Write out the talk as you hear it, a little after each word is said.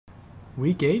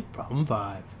Week 8, Problem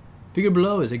 5. Figure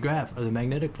below is a graph of the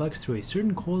magnetic flux through a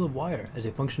certain coil of wire as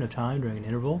a function of time during an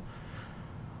interval.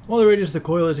 While the radius of the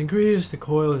coil is increased, the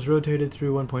coil is rotated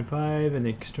through 1.5 and the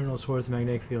external source of the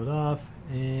magnetic field off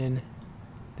in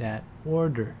that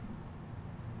order.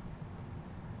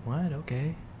 What?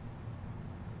 Okay.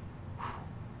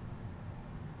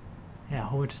 Yeah, a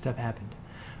whole bunch of stuff happened.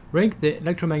 Rank the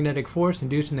electromagnetic force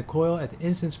induced in the coil at the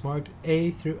instance marked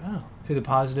A through the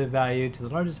positive value to the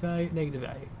largest value, negative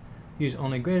value. Use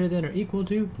only greater than or equal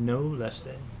to, no less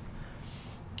than.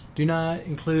 Do not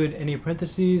include any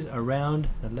parentheses around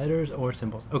the letters or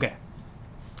symbols. Okay,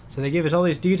 so they gave us all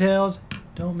these details.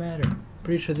 Don't matter.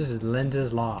 Pretty sure this is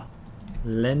Lenz's law.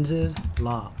 Lenz's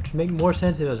law, which would make more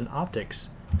sense if it was in optics,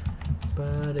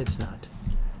 but it's not.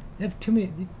 They have too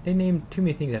many. They named too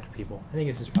many things after people. I think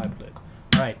this is probably political.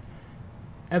 All right,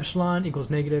 epsilon equals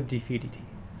negative d phi dt.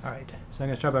 All right, so I'm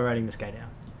gonna start by writing this guy down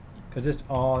because it's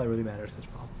all that really matters in this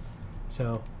problem.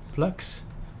 So flux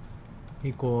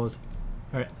equals,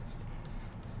 all right,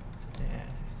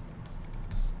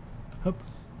 hop,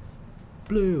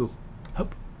 blue,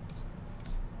 hop.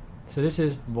 So this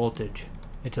is voltage.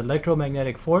 It's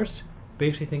electromagnetic force.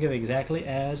 Basically think of it exactly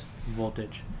as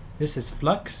voltage. This is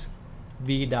flux,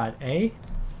 V dot A.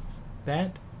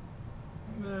 That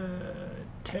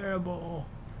terrible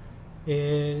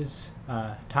is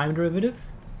time derivative.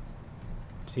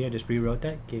 See, I just rewrote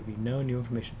that, gave you no new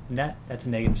information. And that's a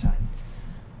negative sign.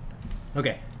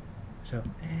 Okay, so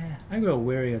I grow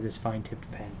weary of this fine-tipped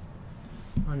pen.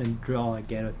 I'm going to draw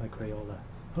again with my Crayola.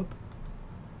 Hoop.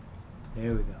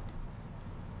 There we go.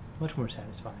 Much more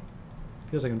satisfying.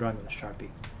 Feels like I'm drawing with a Sharpie.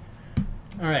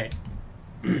 All right.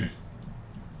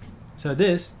 So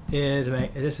this is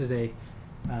a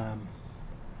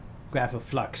graph of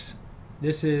flux.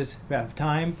 This is graph of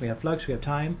time. We have flux, we have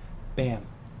time. Bam.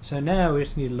 So now we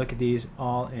just need to look at these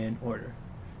all in order.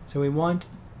 So we want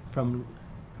from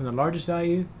the largest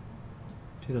value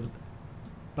to the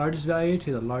largest,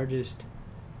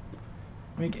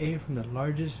 rank A from the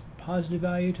largest positive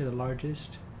value to the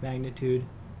largest magnitude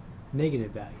negative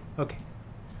value. Okay.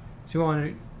 So we want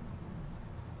to,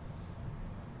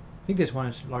 I think this one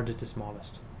is largest to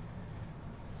smallest.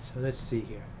 So let's see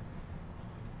here.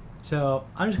 So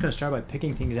I'm just going to start by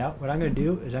picking things out. What I'm going to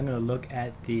do is I'm going to look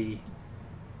at the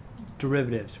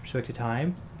derivatives with respect to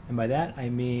time, and by that I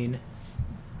mean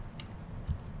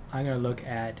I'm going to look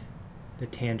at the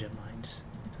tangent lines.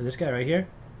 So this guy right here,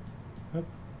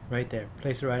 right there,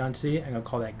 place it right on C, I'm going to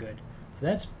call that good. So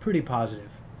that's pretty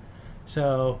positive.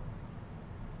 So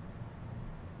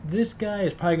this guy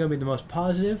is probably going to be the most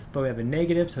positive, but we have a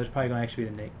negative, so it's probably going to actually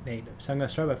be the negative. So I'm going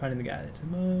to start by finding the guy that's the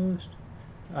most.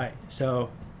 Alright,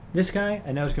 so this guy,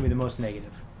 I know is going to be the most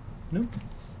negative. Nope.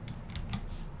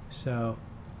 So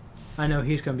I know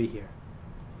he's going to be here.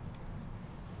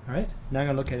 Alright, now I'm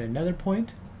going to look at another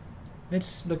point.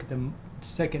 Let's look at the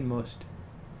second most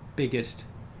biggest.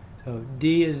 So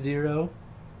D is 0,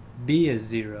 B is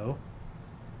 0,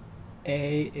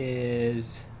 A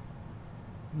is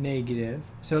negative.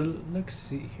 So let's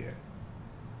see here.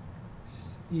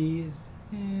 E is,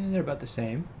 they're about the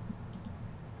same.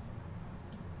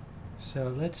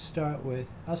 So let's start with,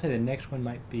 I'll say the next one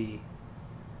might be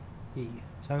E.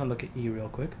 So I'm going to look at E real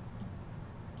quick.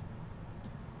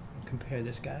 Compare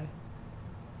this guy.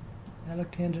 That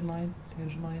look tangent line?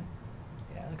 Tangent line?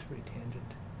 Yeah, it looks pretty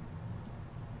tangent.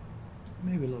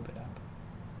 Maybe a little bit up.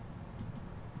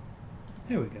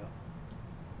 There we go.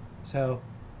 So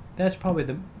that's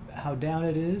probably how down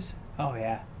it is. Oh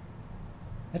yeah.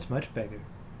 That's much bigger.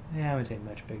 Yeah, I would say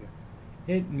much bigger.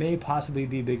 It may possibly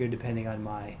be bigger depending on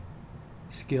my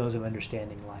skills of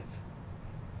understanding life.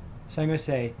 So I'm going to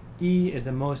say E is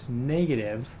the most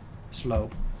negative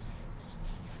slope,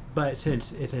 but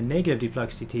since it's a negative d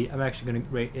flux dt, I'm actually going to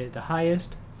rate it the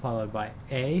highest, followed by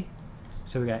A.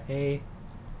 So we got A.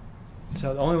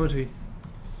 So the only ones we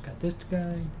got, this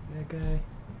guy, that guy.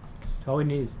 So all we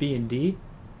need is B and D.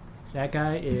 That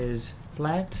guy is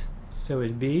flat, so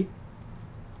is B.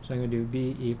 So I'm going to do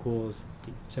B equals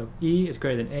D. So E is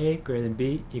greater than A, greater than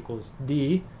B, equals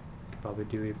D. Could probably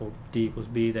do D equals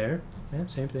B there. Yeah,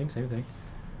 same thing, same thing.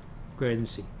 Greater than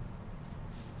C.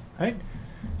 Alright?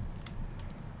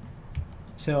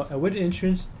 So at which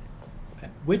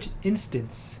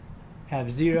instance have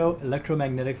zero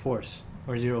electromagnetic force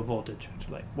or zero voltage, which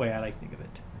is the way I like to think of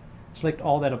it. Select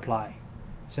all that apply.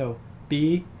 So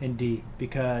B and D,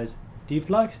 because d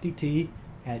flux dt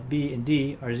at B and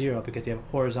D are 0 because they have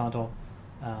horizontal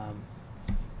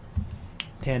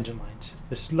tangent lines.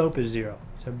 The slope is 0.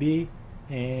 So B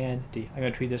and D. I'm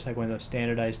going to treat this like one of those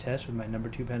standardized tests with my number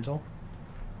 2 pencil,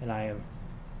 and I am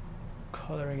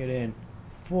coloring it in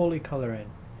fully color in.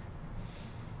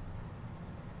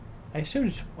 I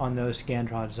assume on those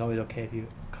Scantrons it's always okay if you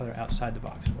color outside the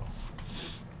box as well.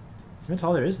 That's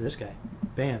all there is to this guy.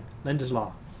 Bam. Lenz's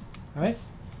law. Alright?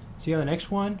 See you on the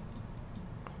next one.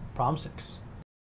 Problem 6.